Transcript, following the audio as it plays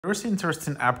There's an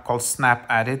interesting app called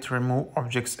SnapEdit, Remove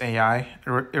Objects AI,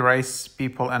 Erase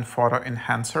People and Photo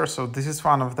Enhancer. So this is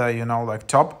one of the, like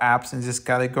top apps in this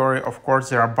category. Of course,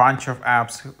 there are a bunch of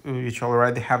apps which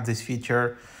already have this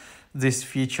feature. This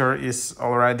feature is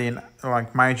already in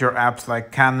like major apps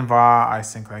like Canva, I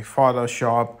think like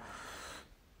Photoshop,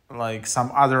 like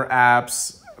some other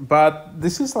apps. But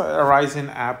this is like a rising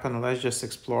app and let's just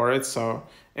explore it. So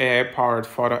AI-powered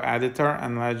photo editor,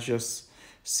 and let's just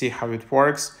see how it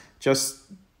works. Just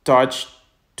touch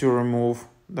to remove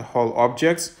the whole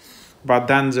objects, but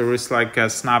then there is like a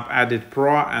SnapEdit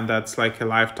Pro, and that's like a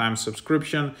lifetime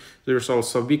subscription. There's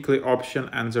also weekly option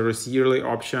and there is yearly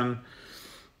option.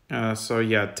 So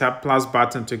yeah, tap plus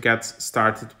button to get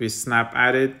started with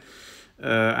SnapEdit.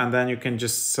 And then you can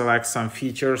just select some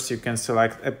features. You can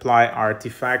select apply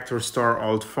artifact, restore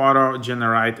old photo,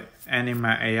 generate anime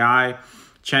AI,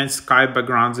 change sky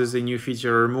backgrounds is a new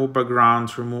feature, remove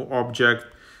background, remove object.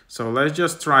 So let's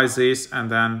just try this,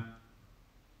 and then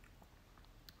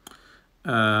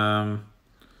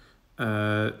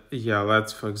yeah,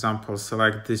 let's for example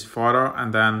select this photo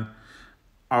and then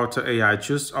auto AI,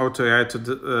 choose auto AI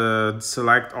to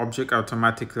select object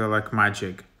automatically like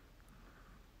magic.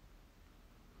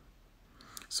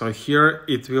 So here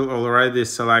it will already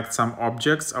select some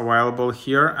objects available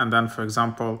here, and then for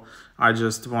example I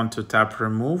just want to tap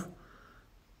remove,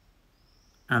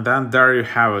 and then there you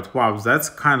have it. Wow, that's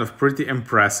kind of pretty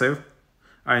impressive,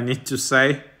 I need to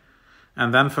say.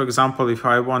 And then for example if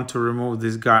I want to remove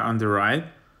this guy on the right,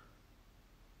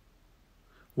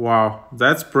 wow,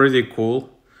 that's pretty cool.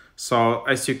 So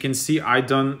as you can see, I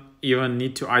don't even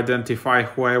need to identify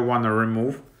who I want to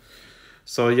remove.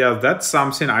 So yeah, that's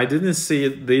something I didn't see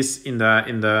this in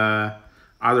the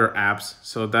other apps.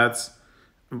 So that's,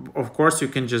 of course you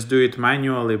can just do it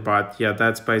manually, but yeah,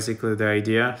 that's basically the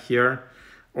idea here.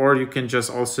 Or you can just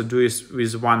also do it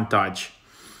with one touch.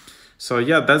 So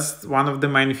yeah, that's one of the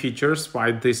main features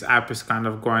why this app is kind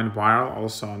of going viral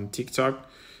also on TikTok.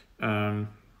 And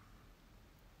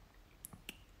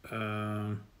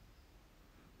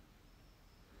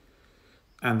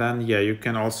then yeah, you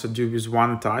can also do with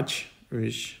one touch,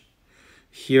 which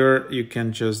here you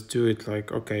can just do it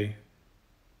like, okay,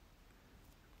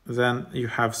 then you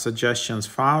have suggestions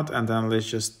found, and then let's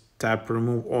just tap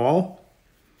remove all,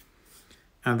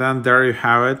 and then there you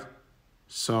have it.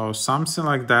 So something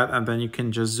like that, and then you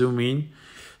can just zoom in.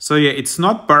 So yeah, it's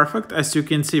not perfect as you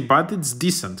can see, but it's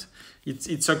decent.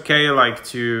 It's okay, like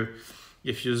to,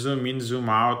 if you zoom in, zoom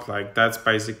out, like that's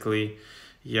basically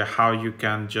yeah how you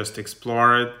can just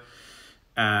explore it.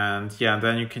 And yeah,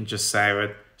 then you can just save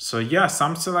it. So yeah,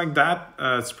 something like that.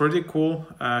 It's pretty cool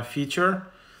feature.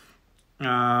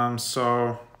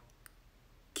 So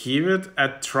give it a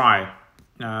try.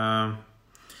 And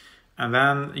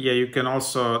then yeah, you can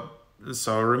also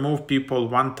remove people,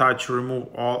 one touch, remove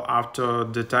all, auto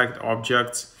detect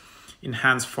objects,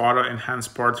 enhance photo, enhance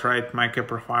portrait, make a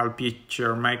profile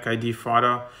picture, make ID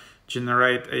photo,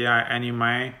 generate AI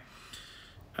anime,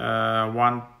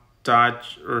 one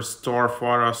touch, restore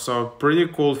photo. So pretty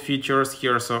cool features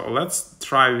here. So let's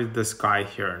try with the sky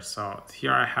here. So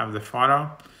here I have the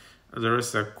photo, there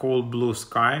is a cool blue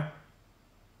sky,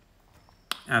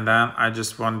 and then I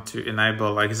just want to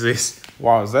enable like this.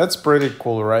 Wow, that's pretty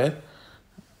cool, right?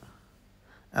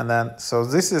 And then so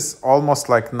this is almost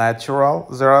like natural.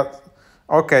 There are,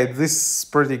 okay, this is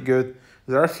pretty good.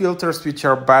 There are filters which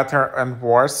are better and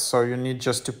worse, so you need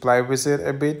just to play with it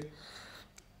a bit.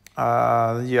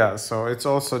 Yeah, so it's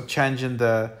also changing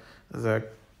the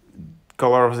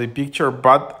color of the picture,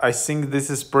 but I think this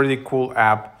is pretty cool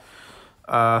app.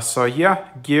 So yeah,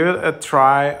 give it a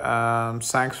try.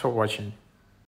 Thanks for watching.